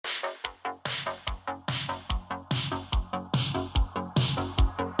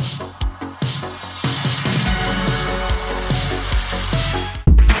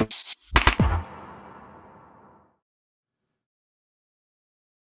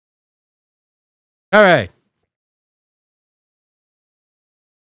All right.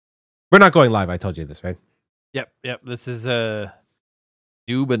 We're not going live. I told you this, right? Yep. This is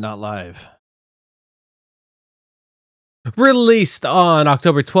new but not live. Released on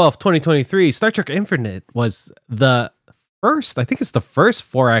October 12th, 2023, Star Trek Infinite was the first, I think it's the first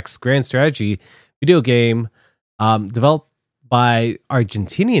 4X grand strategy video game developed by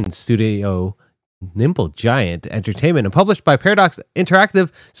Argentinian studio Nimble Giant Entertainment and published by Paradox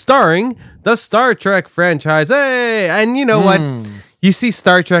Interactive, starring the Star Trek franchise. Hey! And you know what? You see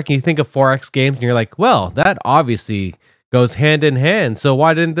Star Trek and you think of 4X games and you're like, well, that obviously goes hand in hand. So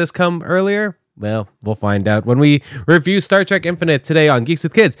why didn't this come earlier? Well, we'll find out when we review Star Trek Infinite today on Geeks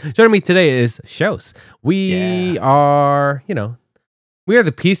with Kids. Joining me today is Shows. We are the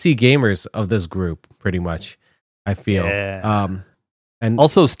PC gamers of this group, pretty much, I feel. Yeah. And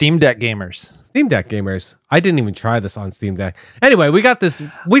also Steam Deck gamers. Steam Deck gamers. I didn't even try this on Steam Deck. Anyway, we got this.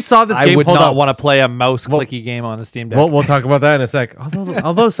 We saw this game. I would not want to play a mouse clicky game on the Steam Deck. We'll talk about that in a sec.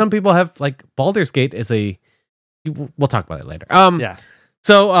 Although some people have, like, Baldur's Gate is a... We'll talk about it later. Yeah.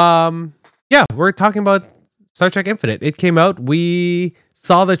 So, yeah, we're talking about Star Trek Infinite. It came out. We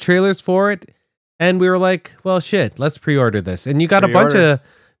saw the trailers for it, and we were like, well, shit, let's pre-order this. And you got a bunch of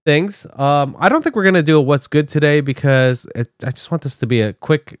things. I don't think we're going to do a What's Good today because I just want this to be a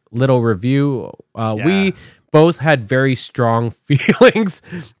quick little review. We both had very strong feelings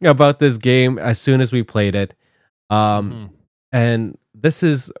about this game as soon as we played it. And this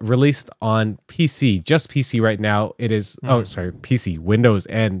is released on PC, just PC right now. It is, PC, Windows,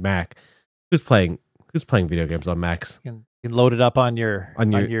 and Mac. Who's playing video games on Macs? You can load it up on your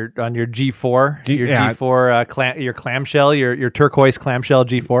G4, your clamshell, your turquoise clamshell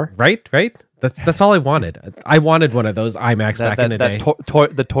G4. Right. That's all I wanted. I wanted one of those iMacs back in the day.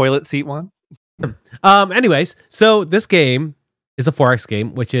 The toilet seat one. Anyways, so this game is a 4X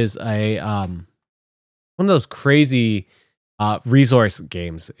game, which is a one of those crazy resource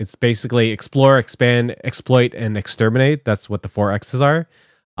games. It's basically explore, expand, exploit, and exterminate. That's what the 4Xs are.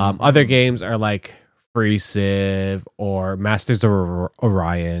 Other games are like Free Civ or Masters of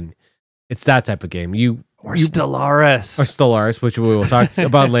Orion. It's that type of game. Stellaris, which we will talk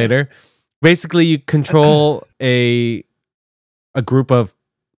about later. Basically, you control a group of,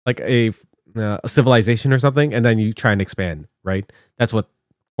 like, a civilization or something, and then you try and expand. Right? That's what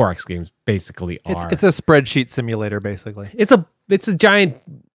 4X games basically are. It's a spreadsheet simulator, basically. It's a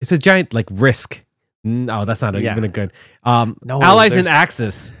giant like Risk. No, that's not even a good. Allies and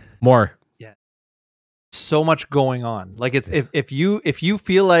Axis more. Yeah, so much going on. Like, it's if you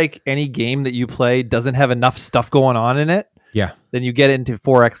feel like any game that you play doesn't have enough stuff going on in it, then you get into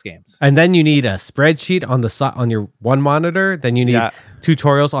 4X games. And then you need a spreadsheet on your one monitor. Then you need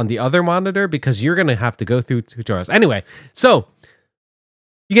tutorials on the other monitor because you're gonna have to go through tutorials anyway. So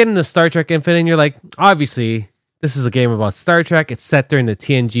you get into Star Trek Infinite, and you're like, obviously, this is a game about Star Trek. It's set during the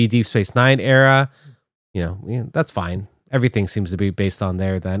TNG Deep Space Nine era. That's fine. Everything seems to be based on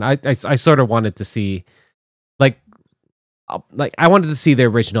there. Then I sort of wanted to see, like I wanted to see the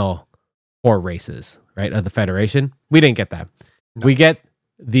original 4 races, right, of the Federation. We didn't get that. No. We get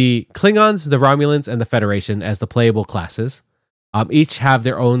the Klingons, the Romulans, and the Federation as the playable classes. Each have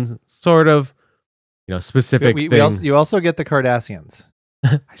their own sort of, specific thing. You also get the Cardassians.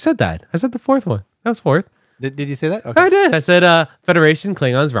 I said that. I said the 4th one. That was 4th. Did you say that? Okay. I did. I said Federation,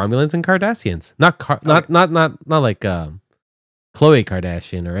 Klingons, Romulans, and Cardassians. Not like Khloe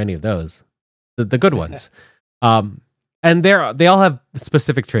Kardashian or any of those. The good ones. And they all have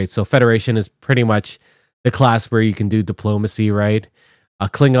specific traits. So Federation is pretty much the class where you can do diplomacy, right?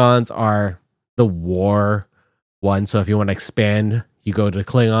 Klingons are the war one. So if you want to expand, you go to the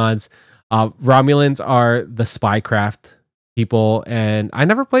Klingons. Romulans are the spycraft people. And I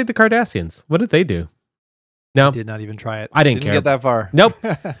never played the Cardassians. What did they do? No, I did not even try it. I didn't care. Get that far. Nope.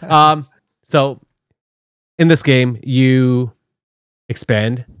 So in this game, you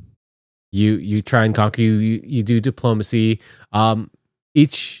expand, you try and conquer, you do diplomacy.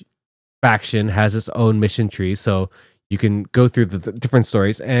 Each faction has its own mission tree, so you can go through the different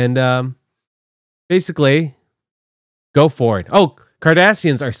stories and basically go for it. Oh,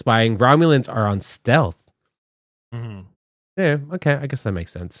 Cardassians are spying. Romulans are on stealth. Mm-hmm. Yeah, okay, I guess that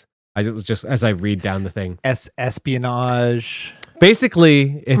makes sense. It was just as I read down the thing. Espionage.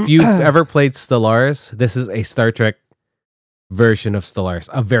 Basically, if you've ever played Stellaris, this is a Star Trek version of Stellaris,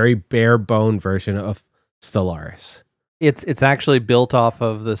 a very bare bone version of Stellaris. It's actually built off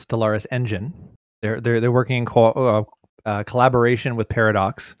of the Stellaris engine. They're working in collaboration with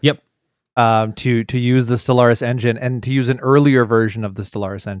Paradox. Yep. To use the Stellaris engine and to use an earlier version of the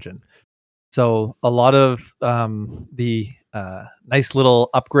Stellaris engine. So a lot of the nice little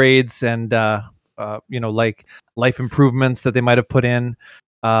upgrades and like life improvements that they might have put in,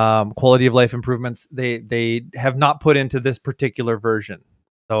 quality of life improvements. They have not put into this particular version.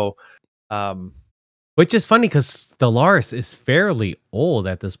 So, which is funny because Stellaris is fairly old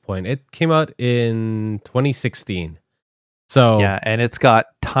at this point. It came out in 2016. So yeah, and it's got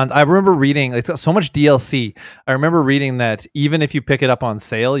tons. I remember reading, it's got so much DLC. I remember reading that even if you pick it up on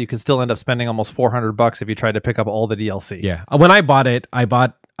sale, you can still end up spending almost $400 if you try to pick up all the DLC. Yeah, when I bought it, I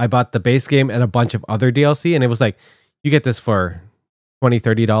bought the base game and a bunch of other DLC, and it was like, you get this for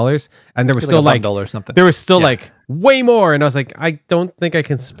 $20-$30, and there was still like or something. There was still like way more, and I was like, I don't think I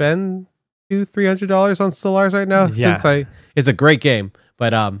can spend $200-$300 on Stellaris right now. Yeah. Since it's a great game,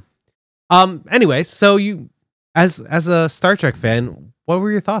 but anyway, so you. As a Star Trek fan, what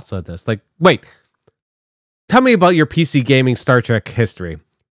were your thoughts on this? Like, wait, tell me about your PC gaming Star Trek history.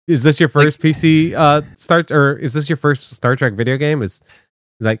 Is this your first PC or is this your first Star Trek video game? Is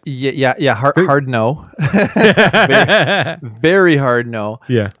like yeah, hard no, very hard no.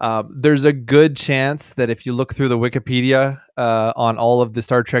 Yeah, there's a good chance that if you look through the Wikipedia on all of the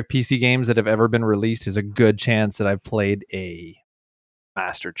Star Trek PC games that have ever been released, there's a good chance that I've played a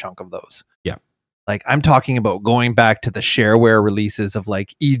master chunk of those. Yeah. Like I'm talking about going back to the shareware releases of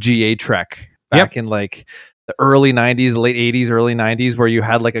like EGA Trek back in like the early 90s, the late 80s, early 90s, where you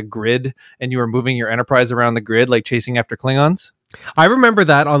had like a grid and you were moving your Enterprise around the grid, like chasing after Klingons. I remember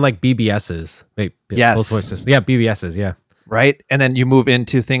that on like BBSs. Yes. Both voices. Yeah, BBSs, yeah. Right. And then you move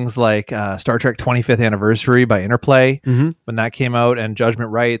into things like Star Trek 25th Anniversary by Interplay when that came out, and Judgment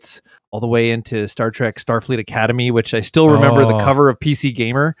Rights, all the way into Star Trek Starfleet Academy, which I still remember the cover of PC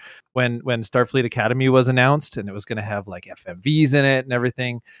Gamer when Starfleet Academy was announced, and it was going to have like FMVs in it and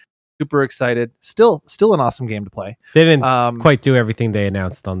everything. Super excited. Still an awesome game to play. They didn't quite do everything they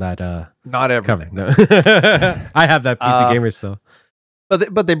announced on that. Not everything. No. I have that PC Gamer still.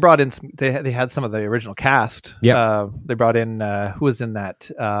 But they brought in they had some of the original cast. Yeah. They brought in who was in that?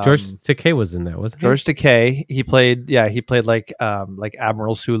 George Takei was in that, wasn't he? George Takei. He played like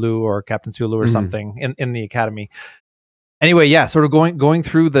Admiral Sulu or Captain Sulu or something in the Academy. Anyway, yeah, sort of going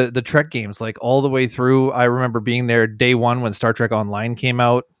through the Trek games, like all the way through. I remember being there day one when Star Trek Online came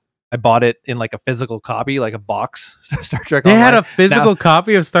out. I bought it in like a physical copy, like a box. Star Trek They Online. had a physical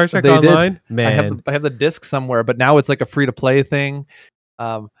copy of Star Trek Online? Did. Man. I have the disc somewhere, but now it's like a free-to-play thing.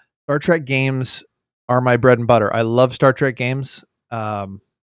 Star Trek games are my bread and butter. I love Star Trek games. And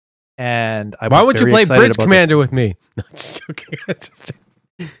why would you play Bridge Commander with me? No, just joking.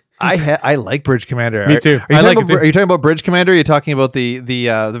 I like Bridge Commander. Me too. Are you talking about Bridge Commander? Or are you talking about the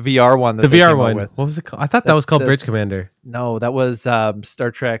VR one? The VR one. What was it called? I thought that was called Bridge Commander. No, that was Star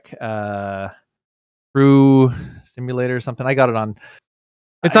Trek Crew Simulator or something. I got it on.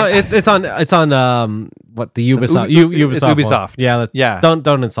 It's on what, the Ubisoft Ubisoft. It's Ubisoft. One. Yeah.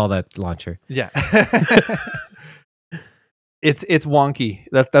 Don't install that launcher. Yeah. It's wonky.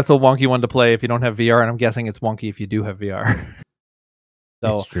 That's a wonky one to play if you don't have VR, and I'm guessing it's wonky if you do have VR.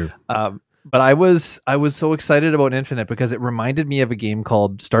 So, it's true. But I was so excited about Infinite because it reminded me of a game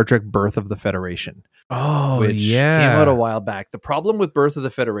called Star Trek Birth of the Federation. Oh, which yeah. came out a while back. The problem with Birth of the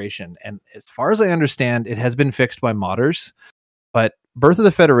Federation, and as far as I understand, it has been fixed by modders, but Birth of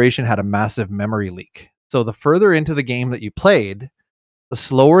the Federation had a massive memory leak. So the further into the game that you played, the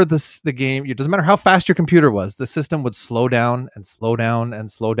slower the game, it doesn't matter how fast your computer was, the system would slow down and slow down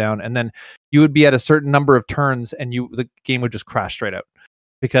and slow down. And then you would be at a certain number of turns and the game would just crash straight out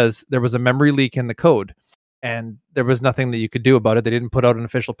because there was a memory leak in the code and there was nothing that you could do about it. They didn't put out an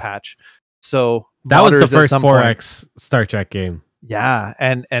official patch. So that was the first 4X Star Trek game. Yeah.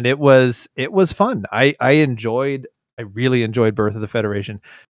 And it was fun. I really enjoyed Birth of the Federation,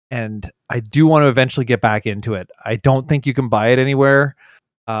 and I do want to eventually get back into it. I don't think you can buy it anywhere.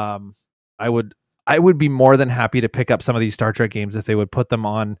 I would be more than happy to pick up some of these Star Trek games if they would put them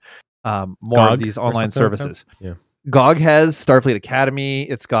on more GOG of these online services. Like yeah. GOG has Starfleet Academy.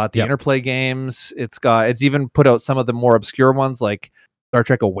 It's got the Interplay games. It's even put out some of the more obscure ones like Star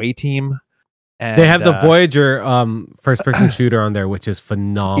Trek Away Team. And they have the Voyager first-person shooter on there, which is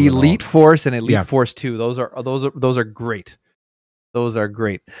phenomenal. Elite Force and Elite Force 2. Those are great. Those are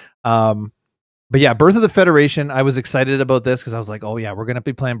great. But yeah, Birth of the Federation. I was excited about this because I was like, oh yeah, we're gonna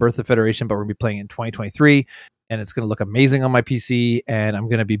be playing Birth of the Federation, but we're gonna be playing in 2023, and it's gonna look amazing on my PC, and I'm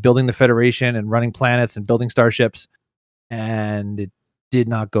gonna be building the Federation and running planets and building starships, and it did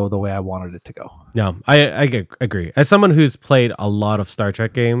not go the way I wanted it to go. No, I agree. As someone who's played a lot of Star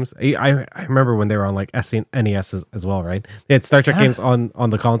Trek games, I remember when they were on like NES as well, right? They had Star Trek games on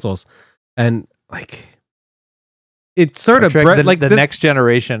the consoles, and like it's sort of Trek, like the this, next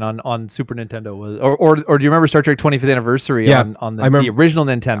generation on Super Nintendo was, or do you remember Star Trek 25th Anniversary Yeah, on I remember- the original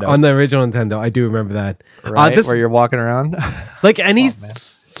Nintendo? on the original Nintendo. I do remember that. Right, this- where you're walking around. Like any Oh, man.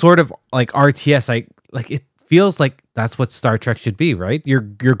 sort of like RTS, like it feels like that's what Star Trek should be, right? You're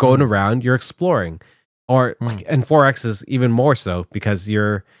going around, you're exploring, or like, and 4X is even more so because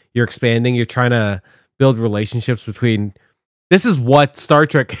you're expanding, you're trying to build relationships between. This is what Star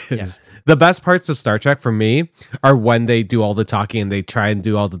Trek is. Yeah. The best parts of Star Trek for me are when they do all the talking and they try and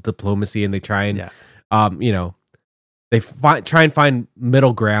do all the diplomacy and they try and, they try and find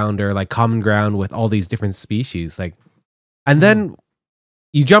middle ground or like common ground with all these different species. Like, and then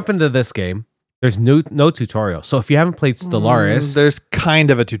you jump into this game. There's no tutorial. So if you haven't played Stellaris, There's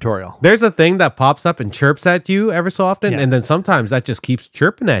kind of a tutorial. there's a thing that pops up and chirps at you ever so often. Yeah. And then sometimes that just keeps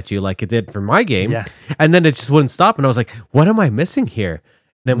chirping at you like it did for my game. Yeah. And then it just wouldn't stop. And I was like, what am I missing here?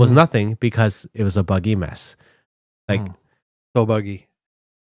 And it was Mhm. nothing because it was a buggy mess. So buggy.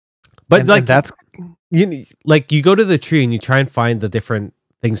 But And like that's you go to the tree and you try and find the different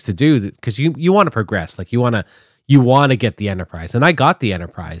things to do because you want to progress. Like you want to get the Enterprise. And I got the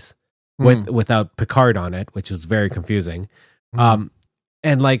Enterprise without Picard on it, which was very confusing. And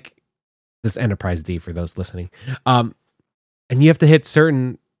like this Enterprise D for those listening. And you have to hit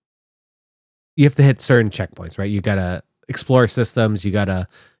certain checkpoints, right? You gotta explore systems, you gotta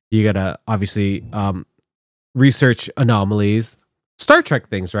obviously research anomalies, Star Trek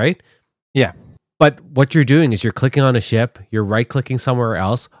things, right? Yeah. But what you're doing is you're clicking on a ship, you're right clicking somewhere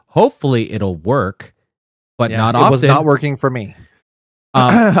else. Hopefully it'll work, but not often. It was not working for me.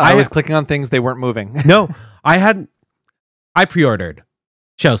 I was clicking on things, they weren't moving. No, I pre-ordered.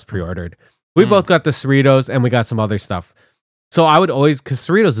 Shells pre-ordered. We both got the Cerritos and we got some other stuff. So I would always, because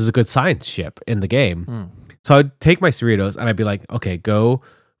Cerritos is a good science ship in the game. So I'd take my Cerritos and I'd be like, okay, go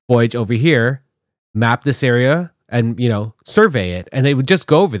voyage over here, map this area and, survey it. And they would just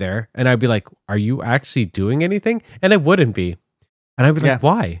go over there and I'd be like, are you actually doing anything? And it wouldn't be. And I'd be like,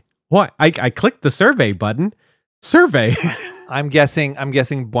 why? What? I clicked the survey button. Survey. I'm guessing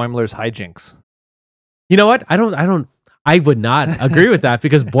Boimler's hijinks. You know what? I would not agree with that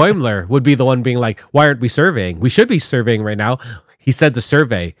because Boimler would be the one being like, why aren't we surveying? We should be surveying right now. He said to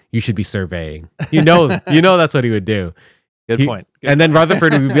survey, you should be surveying. You know that's what he would do. Good point. And then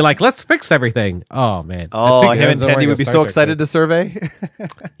Rutherford would be like, let's fix everything. Oh, man. Oh, him and Tandy would be so excited to survey.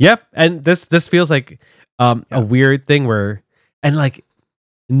 Yep. And this feels like a weird thing where, and like,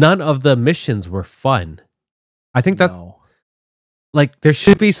 none of the missions were fun. I think that's like, there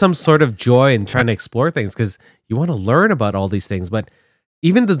should be some sort of joy in trying to explore things because you want to learn about all these things. But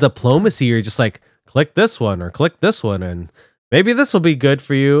even the diplomacy, you're just like, click this one or click this one and maybe this will be good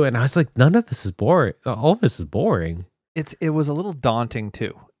for you. And I was like, none of this is boring. All of this is boring. It was a little daunting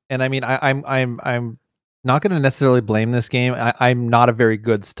too. And I mean, I'm not going to necessarily blame this game. I'm not a very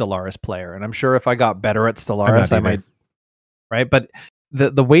good Stellaris player, and I'm sure if I got better at Stellaris, I might. Right, but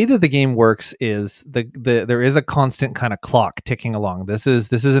the way that the game works is there is a constant kind of clock ticking along. This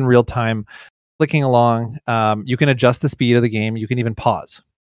is in real time, clicking along. You can adjust the speed of the game. You can even pause,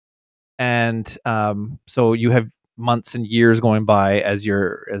 and so you have months and years going by as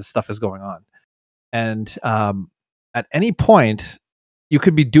stuff is going on, and at any point you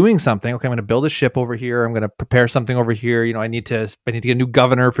could be doing something. Okay, I'm going to build a ship over here. I'm going to prepare something over here. I need to get a new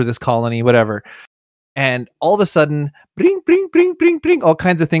governor for this colony, whatever. And all of a sudden, bring, all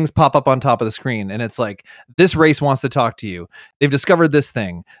kinds of things pop up on top of the screen. And it's like, this race wants to talk to you. They've discovered this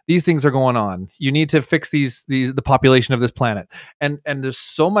thing. These things are going on. You need to fix the population of this planet. And there's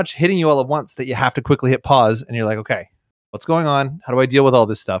so much hitting you all at once that you have to quickly hit pause. And you're like, okay, what's going on? How do I deal with all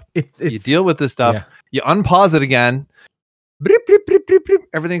this stuff? You deal with this stuff. Yeah. You unpause it again.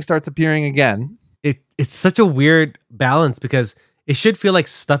 Everything starts appearing again. It's such a weird balance because it should feel like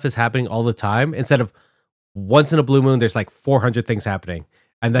stuff is happening all the time instead of once in a blue moon, there's like 400 things happening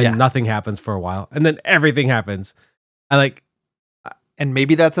and then nothing happens for a while and then everything happens. And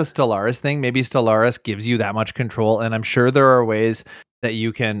maybe that's a Stellaris thing. Maybe Stellaris gives you that much control. And I'm sure there are ways that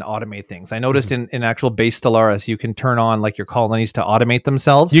you can automate things. I noticed in actual base Stellaris, you can turn on like your colonies to automate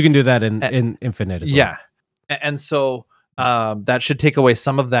themselves. You can do that in Infinite as well. Yeah. And so that should take away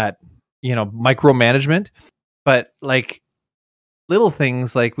some of that, micromanagement. But like, little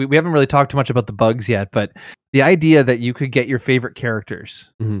things like we haven't really talked too much about the bugs yet, but the idea that you could get your favorite characters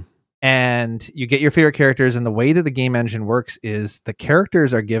and you get your favorite characters, and the way that the game engine works is the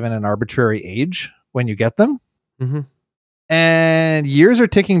characters are given an arbitrary age when you get them, and years are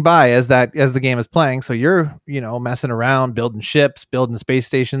ticking by as the game is playing. So you're messing around, building ships, building space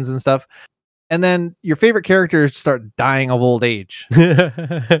stations and stuff, and then your favorite characters start dying of old age,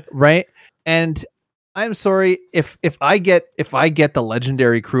 right? And I'm sorry if I get the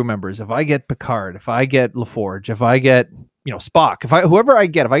legendary crew members, if I get Picard, if I get LaForge, if I get Spock, whoever I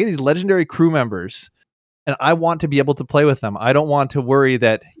get these legendary crew members, and I want to be able to play with them. I don't want to worry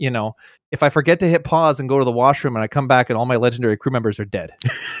that if I forget to hit pause and go to the washroom and I come back and all my legendary crew members are dead.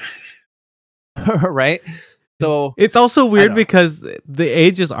 Right? So it's also weird because the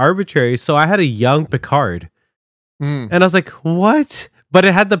age is arbitrary. So I had a young Picard, and I was like, "What?" But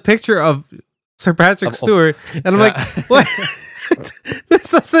it had the picture of Sir Patrick Stewart, and I'm like, "What?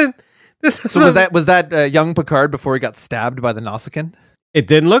 This doesn't." So was that young Picard before he got stabbed by the Nausicaan? It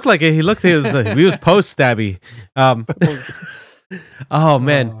didn't look like it. He was post stabby. Oh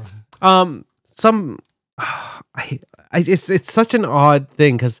man, it's such an odd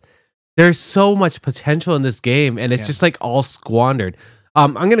thing because there's so much potential in this game, and it's just like all squandered.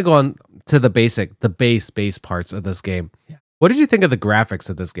 I'm gonna go on to the base parts of this game. Yeah. What did you think of the graphics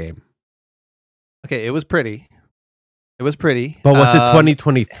of this game? Okay, it was pretty. But was it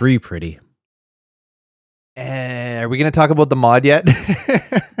 2023 pretty? Are we going to talk about the mod yet?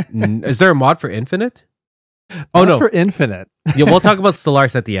 Is there a mod for Infinite? No, for Infinite. Yeah, we'll talk about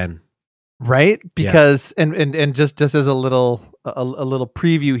Stellaris at the end, right? Because and just as a little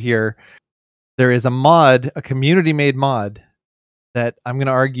preview here, there is a community made mod that I'm going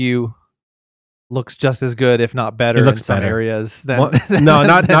to argue looks just as good, if not better, in some areas.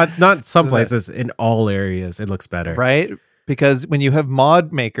 Not some places. In all areas, it looks better, right? Because when you have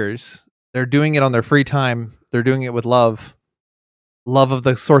mod makers, they're doing it on their free time. They're doing it with love of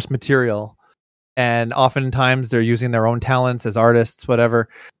the source material, and oftentimes they're using their own talents as artists, whatever.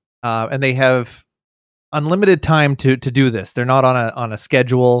 And they have unlimited time to do this. They're not on a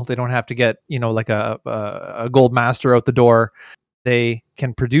schedule. They don't have to get like a gold master out the door. They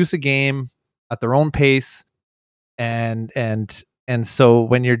can produce a game at their own pace, and so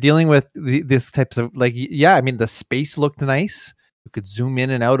when you're dealing with this types of the space looked nice. You could zoom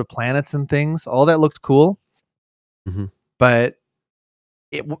in and out of planets and things. All that looked cool, but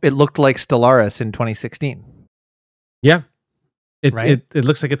it looked like Stellaris in 2016. Yeah, it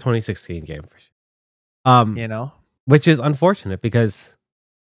looks like a 2016 game for sure. Which is unfortunate because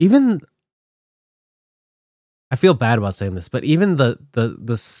even. I feel bad about saying this, but even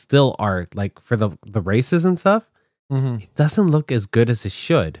the still art, like for the races and stuff, it doesn't look as good as it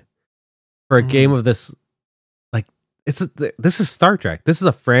should for a game of this. Like this is Star Trek. This is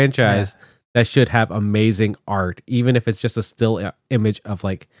a franchise that should have amazing art, even if it's just a still image of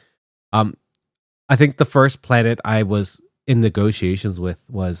like. I think the first planet I was in negotiations with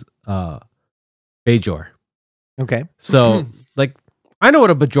was Bajor. Okay, so like I know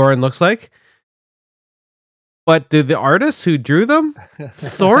what a Bajoran looks like. But do the artists who drew them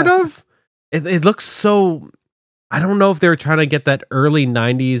sort of? It looks so. I don't know if they were trying to get that early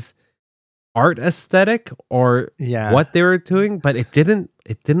 90s art aesthetic or what they were doing, but it didn't.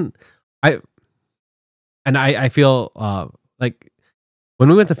 I feel like when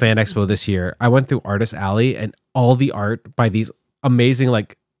we went to Fan Expo this year, I went through Artist Alley and all the art by these amazing,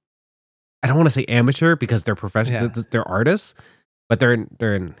 like, I don't want to say amateur because they're professional, they're artists, but they're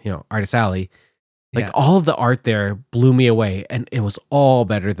in Artist Alley. Like all of the art there blew me away, and it was all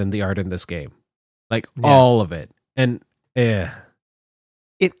better than the art in this game. Like all of it. And it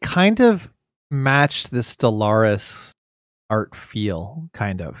kind of matched the Stellaris art feel,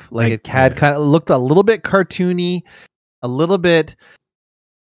 kind of. Like it had kind of looked a little bit cartoony, a little bit.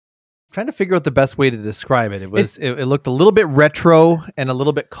 I'm trying to figure out the best way to describe it. It looked a little bit retro and a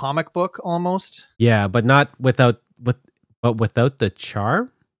little bit comic book almost. Yeah, but not without the charm.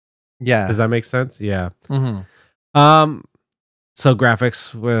 Yeah. Does that make sense? Yeah. Mm-hmm. So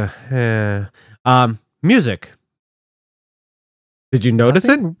graphics, music. Did you notice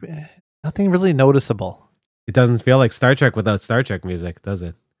it? Nothing really noticeable. It doesn't feel like Star Trek without Star Trek music, does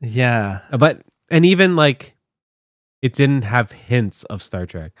it? Yeah. And even like it didn't have hints of Star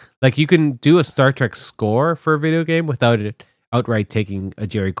Trek. Like you can do a Star Trek score for a video game without it outright taking a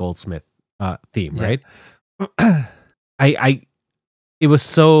Jerry Goldsmith theme, right? It was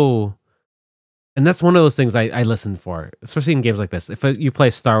so, and that's one of those things I listen for, especially in games like this. If you play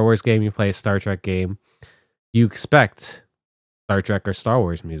a Star Wars game, you play a Star Trek game, you expect Star Trek or Star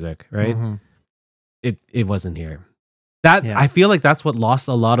Wars music, right? Mm-hmm. It wasn't here. I feel like that's what lost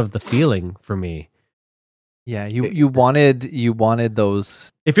a lot of the feeling for me. Yeah, you wanted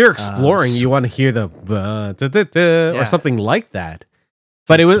those. If you're exploring, you want to hear the or something like that.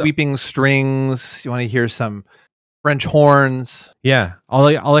 But it was sweeping strings. You want to hear some French horns. Yeah, all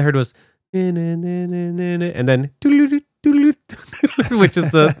I heard was and then which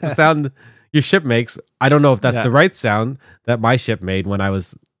is the sound your ship makes. I don't know if that's the right sound that my ship made when I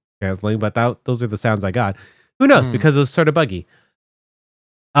was canceling, but those are the sounds I got. Who knows? Because it was sort of buggy.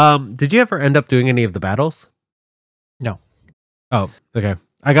 Did you ever end up doing any of the battles? No. Oh, okay.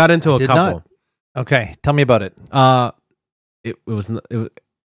 I got into a couple. Not. Okay, tell me about it.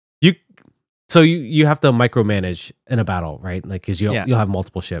 You have to micromanage in a battle, right? Like, because you'll have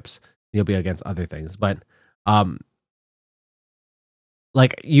multiple ships, you'll be against other things, but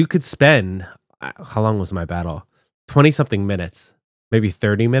like you could spend how long was my battle? 20 something minutes, maybe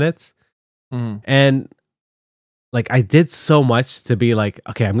 30 minutes, and like I did so much to be like,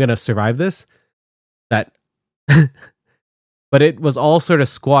 okay, I'm gonna survive this. That, but it was all sort of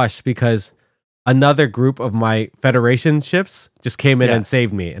squashed because another group of my Federation ships just came in and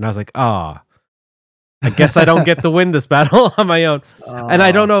saved me, and I was like, I guess I don't get to win this battle on my own. And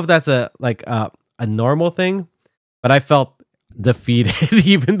I don't know if that's a normal thing, but I felt defeated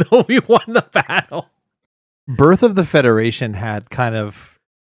even though we won the battle. Birth of the Federation had kind of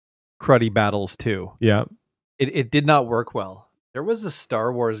cruddy battles too. Yeah. It did not work well. There was a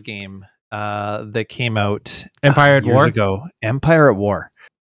Star Wars game that came out Empire at years War ago. Empire at War.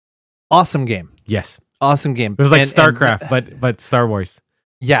 Awesome game. Yes. Awesome game. It was like StarCraft, but Star Wars.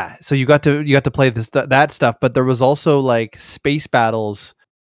 Yeah, so you got to play that stuff, but there was also like space battles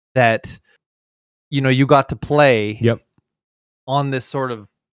that you got to play. Yep. On this sort of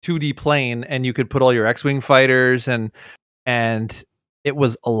 2D plane, and you could put all your X-wing fighters and it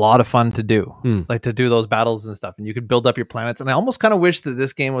was a lot of fun to do, like to do those battles and stuff, and you could build up your planets. And I almost kind of wish that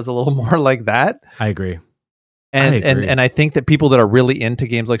this game was a little more like that. I agree. And I think that people that are really into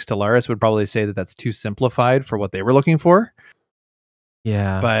games like Stellaris would probably say that that's too simplified for what they were looking for.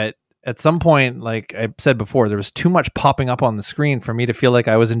 Yeah. But at some point, like I said before, there was too much popping up on the screen for me to feel like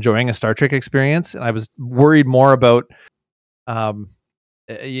I was enjoying a Star Trek experience, and I was worried more about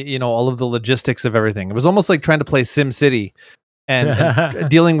all of the logistics of everything. It was almost like trying to play Sim City and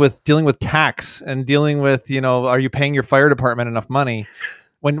dealing with tax and dealing with, are you paying your fire department enough money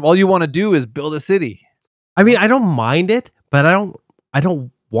when all you want to do is build a city? I mean, I don't mind it, but I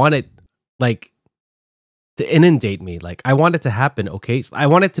don't want it like to inundate me. Like I want it to happen. Okay. I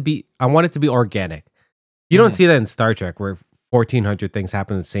want it to be organic. You don't see that in Star Trek where 1,400 things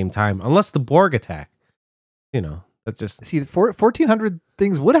happen at the same time, unless the Borg attack, That's just 1,400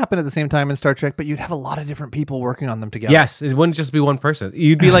 things would happen at the same time in Star Trek, but you'd have a lot of different people working on them together. Yes, it wouldn't just be one person.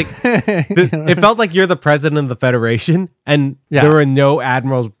 You'd be like, it felt like you're the president of the Federation, and there were no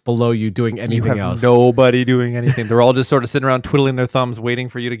admirals below you doing anything else. Nobody doing anything. They're all just sort of sitting around twiddling their thumbs, waiting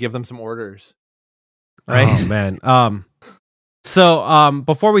for you to give them some orders. Right? Oh man. So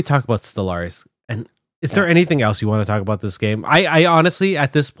before we talk about Stellaris, and is there anything else you want to talk about this game? I honestly,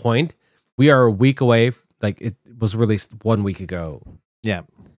 at this point, we are a week away. Like it was released 1 week ago. Yeah.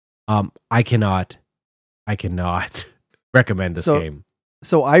 I cannot recommend this game.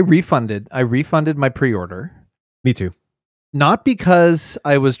 So I refunded my pre-order. Me too. Not because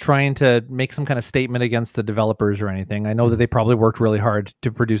I was trying to make some kind of statement against the developers or anything. I know that they probably worked really hard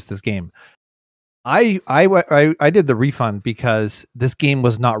to produce this game. I did the refund because this game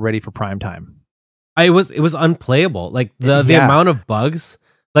was not ready for prime time. It was unplayable. Like the amount of bugs,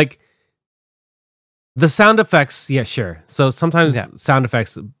 like the sound effects, yeah, sure. So sometimes sound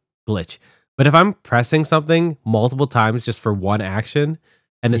effects glitch. But if I'm pressing something multiple times just for one action,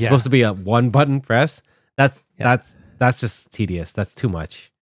 and it's supposed to be a one button press, that's just tedious. That's too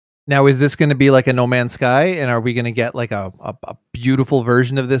much. Now, is this going to be like a No Man's Sky, and are we going to get like a beautiful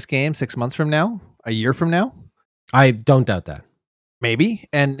version of this game 6 months from now, a year from now? I don't doubt that. Maybe.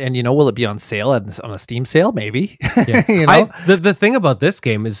 And will it be on sale on a Steam sale? Maybe. Yeah. The thing about this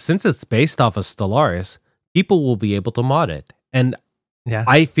game is, since it's based off of Stellaris, people will be able to mod it. And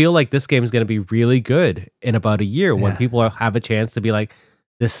I feel like this game is going to be really good in about a year when people have a chance to be like,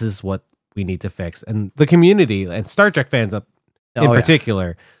 this is what we need to fix. And the community and Star Trek fans in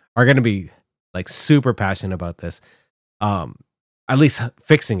particular are going to be like super passionate about this. At least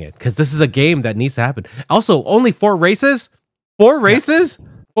fixing it, because this is a game that needs to happen. Also, only 4 races. 4 races?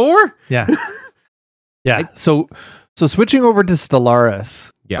 4? Yeah. Yeah. So switching over to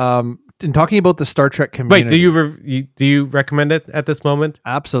Stellaris. Yeah. And talking about the Star Trek community. Wait, do you recommend it at this moment?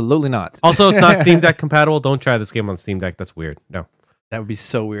 Absolutely not. Also, it's not Steam Deck compatible. Don't try this game on Steam Deck. That's weird. No. That would be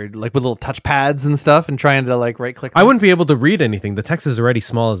so weird. Like with little touch pads and stuff and trying to like right click. I wouldn't be able to read anything. The text is already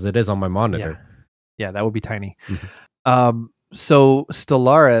small as it is on my monitor. Yeah, that would be tiny. Mm-hmm. So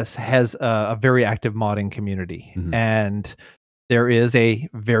Stellaris has a very active modding community, and there is a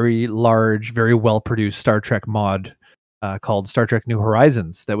very large, very well-produced Star Trek mod called Star Trek New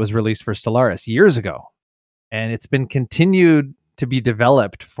Horizons that was released for Stellaris years ago. And it's been continued to be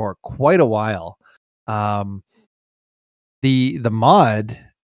developed for quite a while. The mod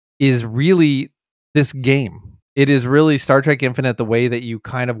is really this game. It is really Star Trek Infinite the way that you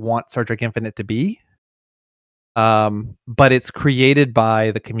kind of want Star Trek Infinite to be. But it's created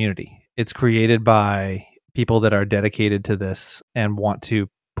by the community. It's created by people that are dedicated to this and want to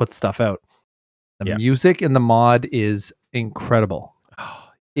put stuff out. The music in the mod is incredible.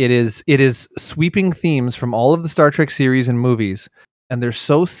 It is sweeping themes from all of the Star Trek series and movies, and they're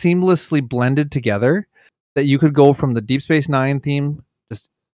so seamlessly blended together that you could go from the Deep Space Nine theme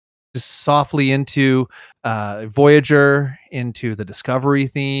just softly into Voyager, into the Discovery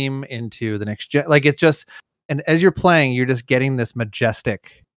theme, into the next gen. Like, it's just, and as you're playing, you're just getting this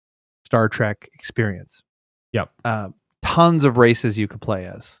majestic Star Trek experience. Yep. Tons of races you could play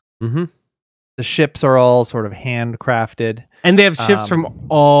as. Mm-hmm. The ships are all sort of handcrafted. And they have ships from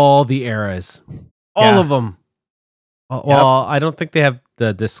all the eras. All of them. Well, I don't think they have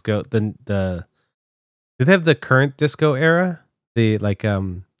the disco, do they have the current disco era? The like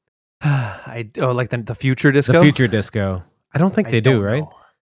like the future disco? The future disco. I don't think they do, right?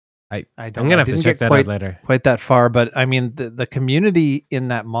 Know. I'm gonna have to check that out later. Quite that far, but I mean the community in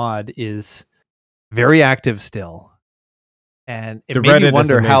that mod is very active still. And it made me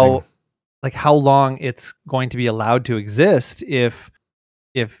wonder how long it's going to be allowed to exist if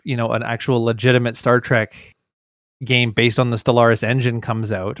an actual legitimate Star Trek game based on the Stellaris engine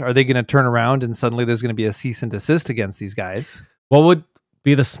comes out. Are they going to turn around and suddenly there's going to be a cease and desist against these guys? What would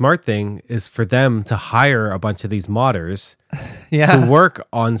be the smart thing is for them to hire a bunch of these modders to work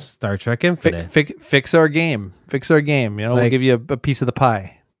on Star Trek Infinite. Fix our game. We'll give you a piece of the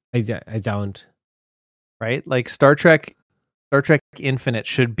pie. I don't. Right? Like Star Trek Infinite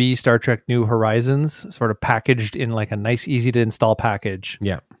should be Star Trek New Horizons, sort of packaged in like a nice, easy to install package.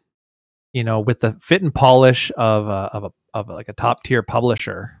 Yeah. With the fit and polish of like a top tier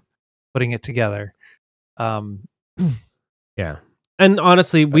publisher putting it together. Yeah. And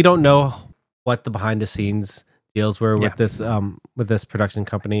honestly, we don't know what the behind the scenes deals were with this production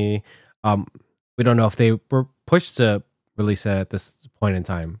company. We don't know if they were pushed to release it at this point in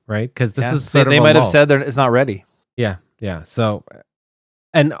time, right? Because this is they might have said that it's not ready. Yeah. So,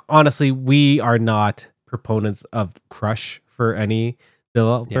 and honestly, we are not proponents of Crush for any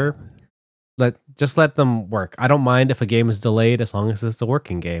developer. Just let them work. I don't mind if a game is delayed as long as it's a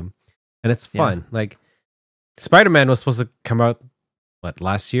working game and it's fun. Like Spider-Man was supposed to come out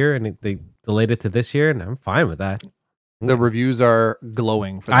last year, and they delayed it to this year, and I'm fine with that. The reviews are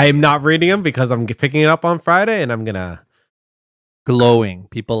glowing. I am not reading them because I'm picking it up on Friday, and I'm gonna glowing.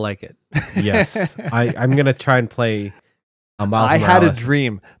 People like it. Yes, I'm gonna try and play. Miles Morales. I had a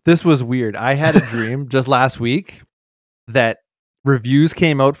dream. This was weird. I had a dream just last week that reviews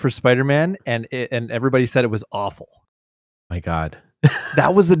came out for Spider-Man, and everybody said it was awful. My God,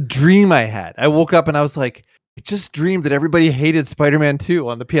 that was a dream I had. I woke up and I was like, I just dreamed that everybody hated Spider-Man 2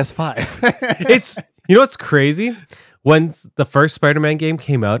 on the PS5. It's what's crazy? When the first Spider-Man game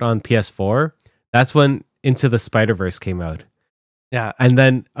came out on PS4, that's when Into the Spider-Verse came out. Yeah. And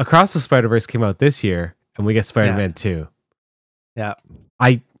then Across the Spider-Verse came out this year, and we get Spider-Man 2. Yeah.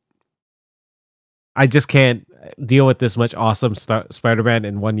 I just can't deal with this much awesome Spider-Man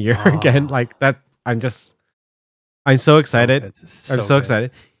in 1 year again. Like that, I'm so excited. I'm so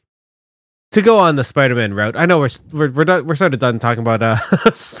excited to go on the Spider-Man route. I know we're sort of done talking about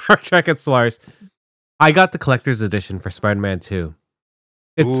Star Trek and Stellaris. I got the collector's edition for Spider-Man 2.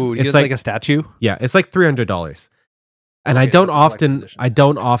 It's like a statue. Yeah, it's like $300. And I don't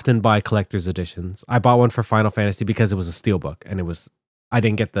often buy collector's editions. I bought one for Final Fantasy because it was a steelbook, and I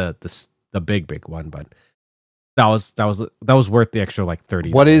didn't get the big one, but that was worth the extra like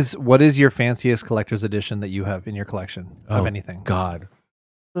 $30. What is your fanciest collector's edition that you have in your collection of anything? God.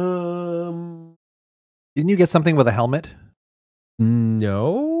 Didn't you get something with a helmet?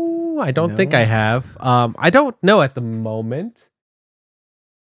 No, I don't think I have. I don't know at the moment.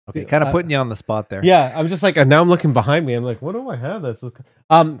 Okay, kind of putting you on the spot there. Yeah, I'm just like, and now I'm looking behind me. I'm like, what do I have? That's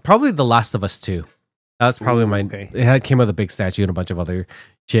probably The Last of Us 2. That's probably mine. Okay. It came with a big statue and a bunch of other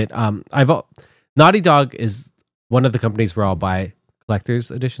shit. Naughty Dog is one of the companies where I'll buy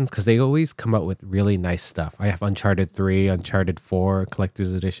collector's editions because they always come out with really nice stuff. I have Uncharted 3, Uncharted 4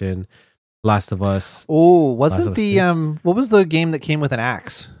 collector's edition, Last of Us. Oh, wasn't the what was the game that came with an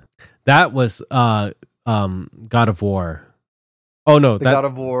axe? That was God of War. Oh no, God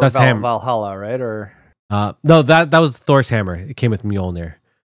of War, that's Valhalla, right? Or no, that was Thor's hammer. It came with Mjolnir.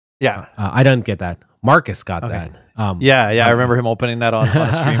 Yeah, I didn't get that. Marcus got that. I remember him opening that on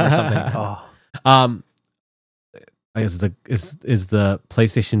a stream or something. Is the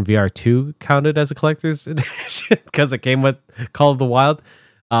PlayStation VR 2 counted as a collector's edition because it came with Call of the Wild?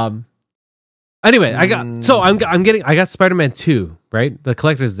 Anyway, I got Spider-Man 2, right? The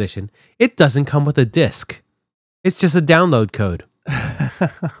collector's edition. It doesn't come with a disc. It's just a download code.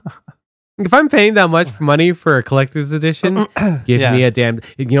 If I'm paying that much money for a collector's edition, give me a damn.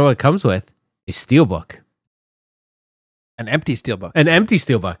 You know what it comes with? A steelbook. An empty steelbook. An empty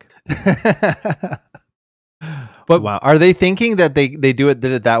steelbook. But wow, are they thinking that they did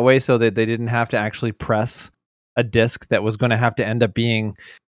it that way so that they didn't have to actually press a disc that was going to have to end up being,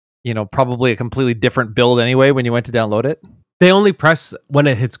 probably a completely different build anyway when you went to download it? They only press when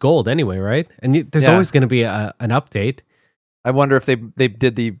it hits gold anyway, right? And there's always going to be an update. I wonder if they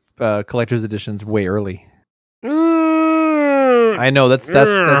did the collector's editions way early. I know that's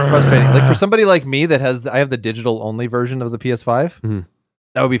frustrating. Like for somebody like me I have the digital only version of the PS5.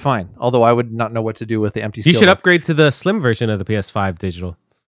 That would be fine. Although I would not know what to do with the empty. You should upgrade to the slim version of the PS5 digital.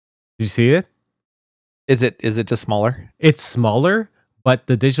 Did you see it? Is it just smaller? It's smaller, but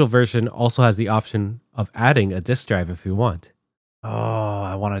the digital version also has the option of adding a disc drive if you want. Oh,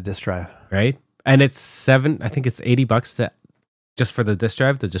 I want a disc drive. Right? And it's I think it's $80 just for the disc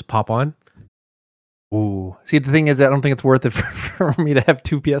drive to just pop on. Ooh. See, the thing is, I don't think it's worth it for me to have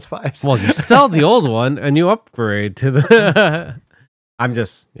two PS5s. Well, you sell the old one and you upgrade to the.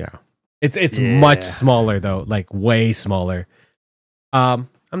 It's much smaller though, like way smaller. I'm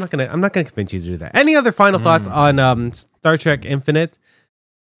not gonna convince you to do that. Any other final thoughts on Star Trek Infinite?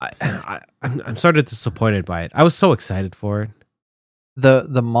 I'm sort of disappointed by it. I was so excited for it.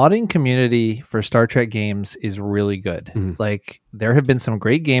 The modding community for Star Trek games is really good. Like there have been some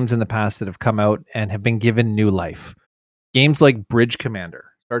great games in the past that have come out and have been given new life. Games like Bridge Commander,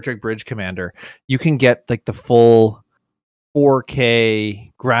 Star Trek Bridge Commander, you can get like the full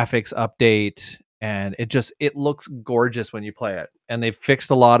 4K graphics update and it looks gorgeous when you play it. And they've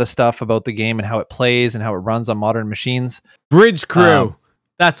fixed a lot of stuff about the game and how it plays and how it runs on modern machines. Bridge Crew.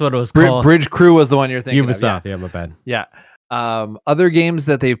 That's what it was called. Bridge Crew was the one you're thinking Ubisoft, of. yeah, my bad. Yeah. Other games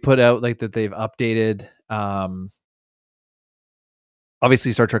that they've put out, like that they've updated,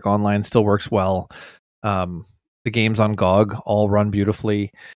 obviously Star Trek Online still works well. The games on GOG all run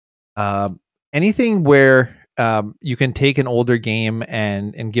beautifully. Anything where you can take an older game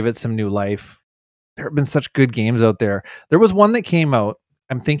and give it some new life. There have been such good games out there. There was one that came out,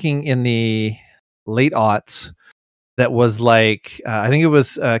 I'm thinking in the late aughts, that was like I think it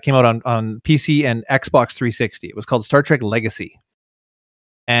was came out on PC and Xbox 360. It was called Star Trek Legacy,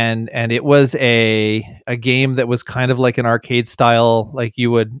 and it was a game that was kind of like an arcade style. Like you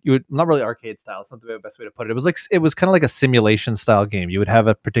would not really arcade style. It's not the best way to put it. It was kind of like a simulation style game. You would have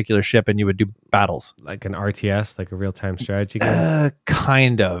a particular ship and you would do battles, like an RTS, like a real time strategy game.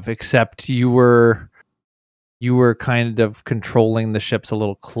 Kind of, except you were kind of controlling the ships a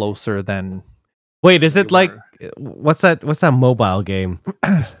little closer than. Wait, is it like what's that mobile game?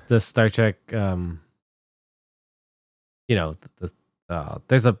 The Star Trek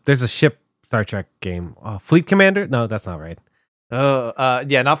there's a ship Star Trek game. Fleet Commander? No, that's not right.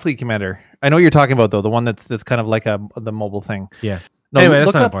 Yeah, not Fleet Commander. I know what you're talking about though, the one that's kind of like the mobile thing. Yeah. No, anyway,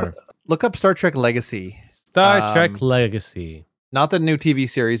 that's not important. Look up Star Trek Legacy. Star Trek Legacy. Not the new TV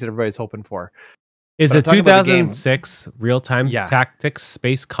series that everybody's hoping for. Is a 2006 real-time tactics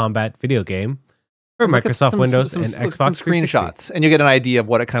space combat video game for Microsoft Windows and Xbox 360. Screenshots, and you get an idea of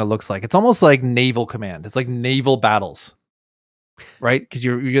what it kind of looks like. It's almost like Naval Command. It's like naval battles, right? Because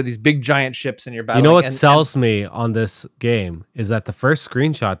you got these big giant ships and you're battling. You know what sells me on this game is that the first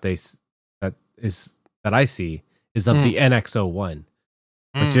screenshot that I see is of the NX-01,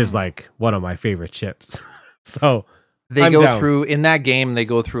 which is like one of my favorite ships. So they go through in that game. They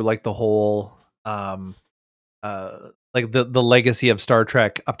go through like the whole. Like the legacy of Star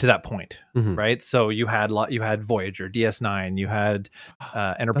Trek up to that point, right? So you had Voyager, DS9, you had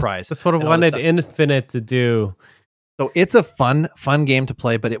Enterprise. That's what I wanted Infinite to do. So it's a fun game to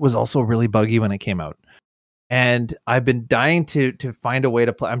play, but it was also really buggy when it came out. And I've been dying to find a way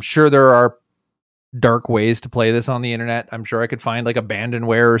to play. I'm sure there are dark ways to play this on the internet. I'm sure I could find like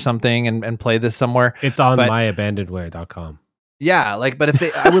abandonware or something and play this somewhere. It's on myabandonware.com. Yeah, but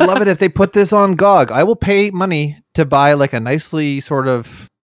I would love it if they put this on GOG. I will pay money to buy like a nicely sort of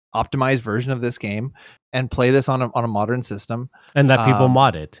optimized version of this game and play this on a modern system. And let people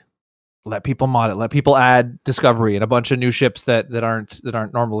mod it. Let people mod it. Let people add Discovery and a bunch of new ships that aren't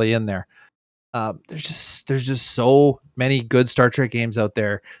normally in there. There's just so many good Star Trek games out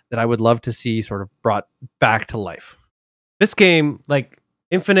there that I would love to see sort of brought back to life. This game, like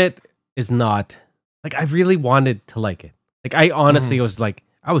Infinite, is not like I really wanted to like it. Like I honestly was like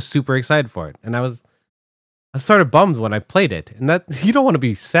I was super excited for it, and I was sort of bummed when I played it. And that you don't want to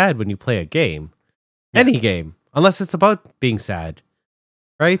be sad when you play a game, any game, unless it's about being sad,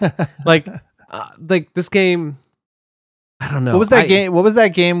 right? Like like this game. I don't know. What was that game? What was that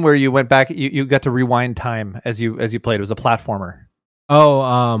game where you went back? You got to rewind time as you played. It was a platformer. Oh,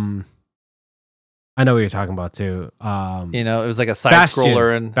 I know what you're talking about too. It was like a side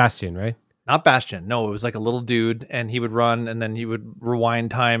scroller and Bastion, right? not Bastion. No, it was like a little dude, and he would run, and then he would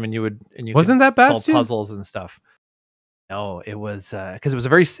rewind time, and you wasn't that Bastion? Solve puzzles and stuff. No, it was because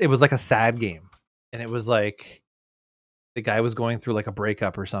it was like a sad game, and it was like the guy was going through like a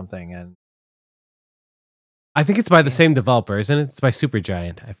breakup or something, and I think it's by the same developer, isn't it? It's by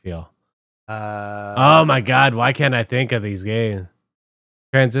Supergiant, I feel. Oh my god, why can't I think of these games?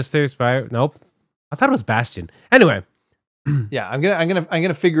 Transistors by nope. I thought it was Bastion. Anyway. Yeah, I'm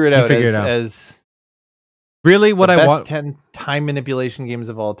gonna figure it out as really what I want 10 time manipulation games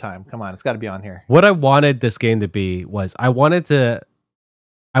of all time. Come on, it's got to be on here. What I wanted this game to be was I wanted to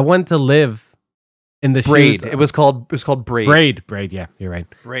live in the Braid. shoes. It was called Braid. Braid, yeah, you're right.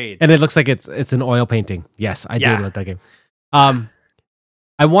 Braid. And it looks like it's an oil painting. Yes, I do like that game. I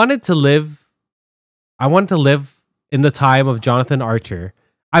wanted to live in the time of Jonathan Archer.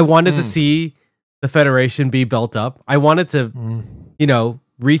 I wanted to see the Federation be built up. I wanted to,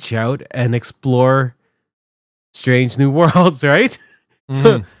 reach out and explore strange new worlds, right?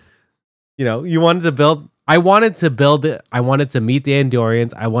 You wanted to build. I wanted to build it. I wanted to meet the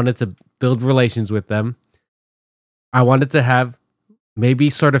Andorians. I wanted to build relations with them. I wanted to have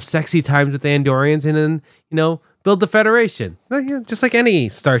maybe sort of sexy times with the Andorians, and then build the Federation, just like any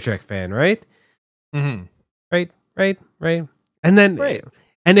Star Trek fan, right? Mm-hmm. Right. And then,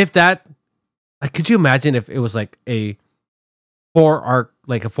 and if that. Like, could you imagine if it was like a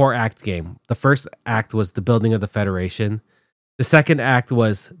 4-act game? The first act was the building of the Federation. The second act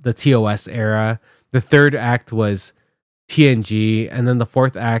was the TOS era. The third act was TNG. And then the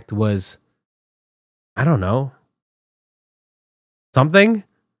fourth act was, I don't know, something?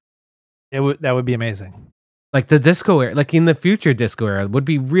 That would be amazing. Like the disco era, like in the future disco era would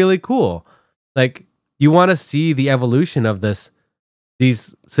be really cool. Like, you want to see the evolution of these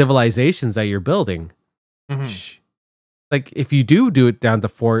civilizations that you're building. Mm-hmm. Like if you do it down to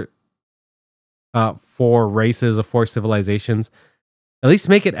four races of 4 civilizations, at least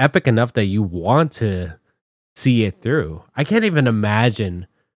make it epic enough that you want to see it through. I can't even imagine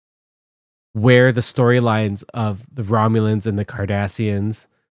where the storylines of the Romulans and the Cardassians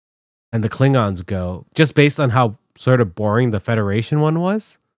and the Klingons go, just based on how sort of boring the Federation one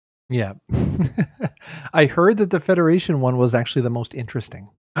was. Yeah. I heard that the Federation one was actually the most interesting.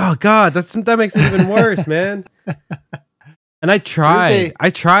 Oh God, that makes it even worse, man. And I tried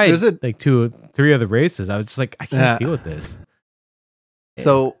like 2 or 3 other races. I was just like, I can't deal with this.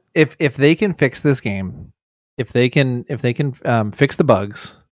 So if they can fix this game, if they can fix the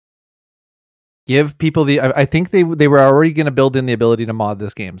bugs, give people I think they were already going to build in the ability to mod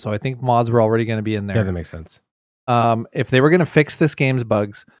this game. So I think mods were already going to be in there. Yeah, that makes sense. If they were going to fix this game's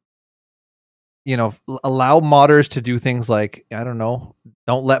bugs, allow modders to do things like, I don't know,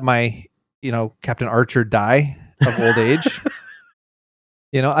 don't let my, Captain Archer die of old age.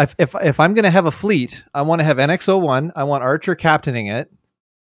 If I'm going to have a fleet, I want to have NX-01. I want Archer captaining it,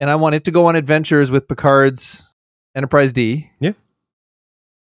 and I want it to go on adventures with Picard's Enterprise D. Yeah.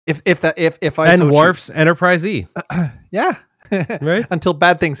 If I and Worf's Enterprise E. Yeah. Right. Until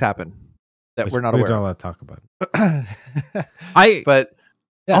bad things happen that we're not aware. We don't want to talk about it. But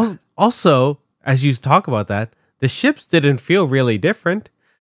yeah. Also, as you talk about that, the ships didn't feel really different.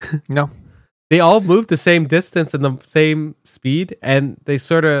 No. They all moved the same distance and the same speed, and they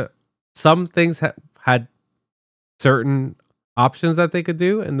sort of, some things had certain options that they could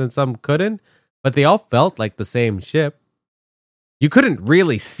do, and then some couldn't, but they all felt like the same ship. You couldn't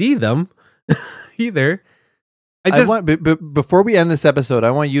really see them either. Before we end this episode,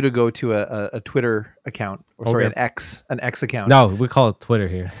 I want you to go to a Twitter account, an X account. No, we call it Twitter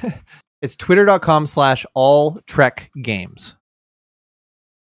here. It's twitter.com/alltrekgames.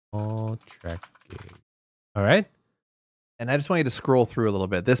 All Trek games. All right. And I just want you to scroll through a little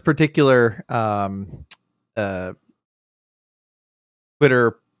bit. This particular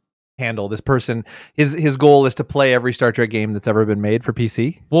Twitter handle, this person, his goal is to play every Star Trek game that's ever been made for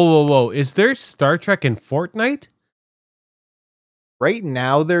PC. Whoa. Is there Star Trek in Fortnite? Right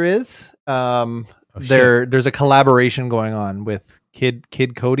now there is. There's a collaboration going on with Kid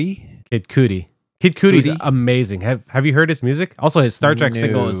Cudi. Kid Cudi's amazing. Have you heard his music? Also, his Star Trek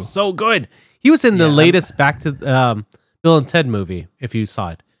single is so good. He was in the latest Back to Bill and Ted movie, if you saw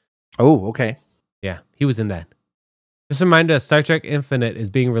it. Oh, okay. Yeah, he was in that. Just a reminder, Star Trek Infinite is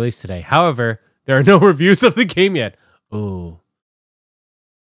being released today. However, there are no reviews of the game yet. Ooh.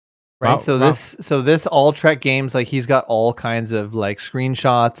 Right, so this all Trek games, like he's got all kinds of like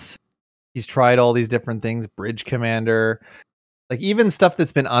screenshots He's tried all these different things, Bridge Commander, like even stuff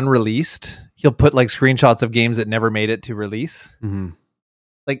that's been unreleased. He'll put like screenshots of games that never made it to release. Mm-hmm.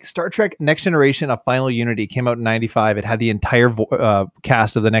 Like Star Trek Next Generation of Final Unity came out in 95. It had the entire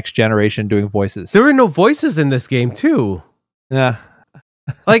cast of the Next Generation doing voices. There were no voices in this game too. Yeah.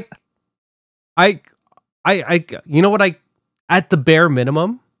 Like I you know what, at the bare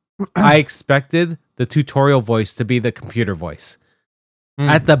minimum, I expected the tutorial voice to be the computer voice.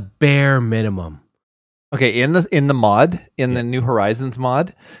 At the bare minimum. Okay, in the mod, in the New Horizons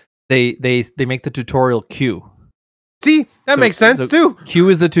mod, they make the tutorial Q. See, that makes sense too. Q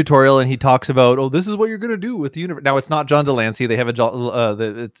is the tutorial, and he talks about, oh, this is what you're going to do with the universe. Now, it's not John Delancey. They have it's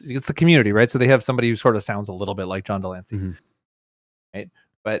the community, right? So they have somebody who sort of sounds a little bit like John Delancey, right?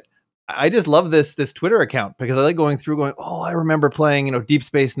 But I just love this Twitter account because I like going, oh, I remember playing, Deep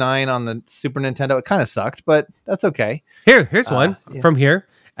Space Nine on the Super Nintendo. It kind of sucked, but that's okay. Here's one from here.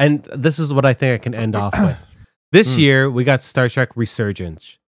 And this is what I think I can end off with. This year, we got Star Trek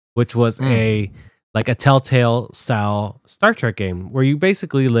Resurgence, which was a Telltale style Star Trek game where you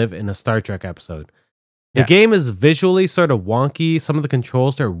basically live in a Star Trek episode. The game is visually sort of wonky. Some of the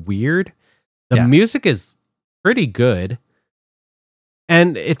controls are weird. The music is pretty good.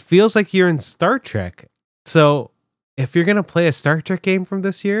 And it feels like you're in Star Trek. So if you're going to play a Star Trek game from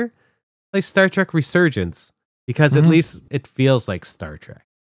this year, play Star Trek Resurgence because at least it feels like Star Trek.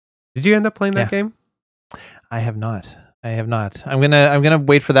 Did you end up playing that game? I have not. I'm gonna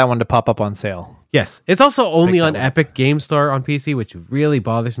wait for that one to pop up on sale. Yes, it's also only on Epic Game Store on PC, which really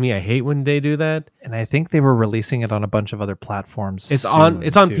bothers me. I hate when they do that. And I think they were releasing it on a bunch of other platforms. It's on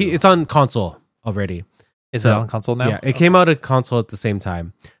console already. Is it on console now? Yeah, it came out at console at the same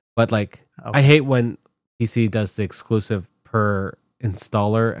time. But I hate when PC does the exclusive per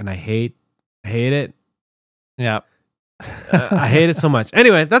installer, and I hate it. Yeah. I hate it so much.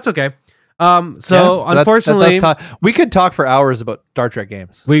 Anyway, that's okay. Unfortunately, we could talk for hours about Star Trek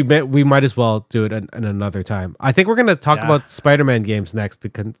games. We might as well do it in another time. I think we're going to talk about Spider-Man games next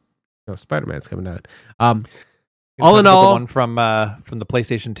because Spider-Man's coming out. All in all, the one from the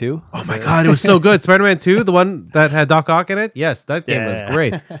PlayStation 2. Oh my God, it was so good. Spider-Man 2, the one that had Doc Ock in it. Yes, that game was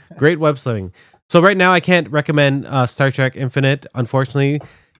great. Great web slinging. So right now, I can't recommend Star Trek Infinite. Unfortunately,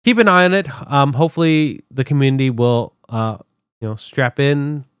 keep an eye on it. Hopefully, the community will strap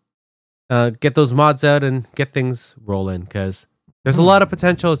in, get those mods out, and get things rolling because there's a lot of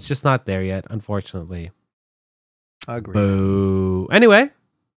potential. It's just not there yet, unfortunately. I agree. Boo. Anyway.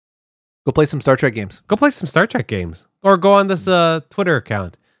 Go play some Star Trek games. Or go on this Twitter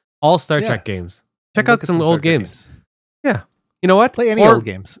account. All Star Trek games. Check out some old games. Yeah. You know what? Play any old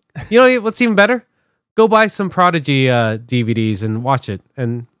games. You know what's even better? Go buy some Prodigy DVDs and watch it.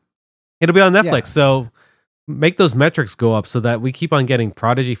 And it'll be on Netflix. Yeah. So make those metrics go up so that we keep on getting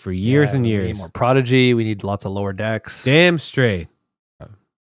Prodigy for years and years. We need more Prodigy. We need lots of Lower Decks. Damn straight.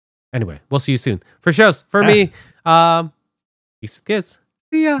 Anyway, we'll see you soon. For shows. For me, Geeks with Kids.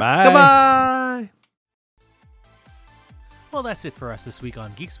 See ya. Bye. Goodbye. Well, that's it for us this week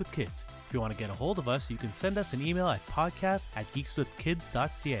on Geeks with Kids. If you want to get a hold of us, you can send us an email at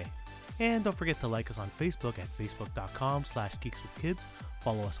podcast@geekswithkids.ca. And don't forget to like us on Facebook at facebook.com/geekswithkids.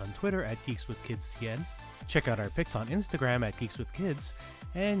 Follow us on Twitter at geekswithkidscn. Check out our pics on Instagram at geekswithkids.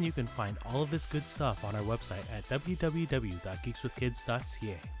 And you can find all of this good stuff on our website at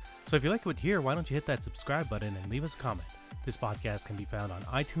www.geekswithkids.ca. So if you like what you hear, why don't you hit that subscribe button and leave us a comment. This podcast can be found on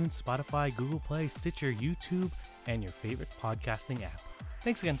iTunes, Spotify, Google Play, Stitcher, YouTube, and your favorite podcasting app.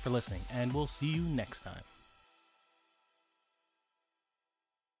 Thanks again for listening, and we'll see you next time.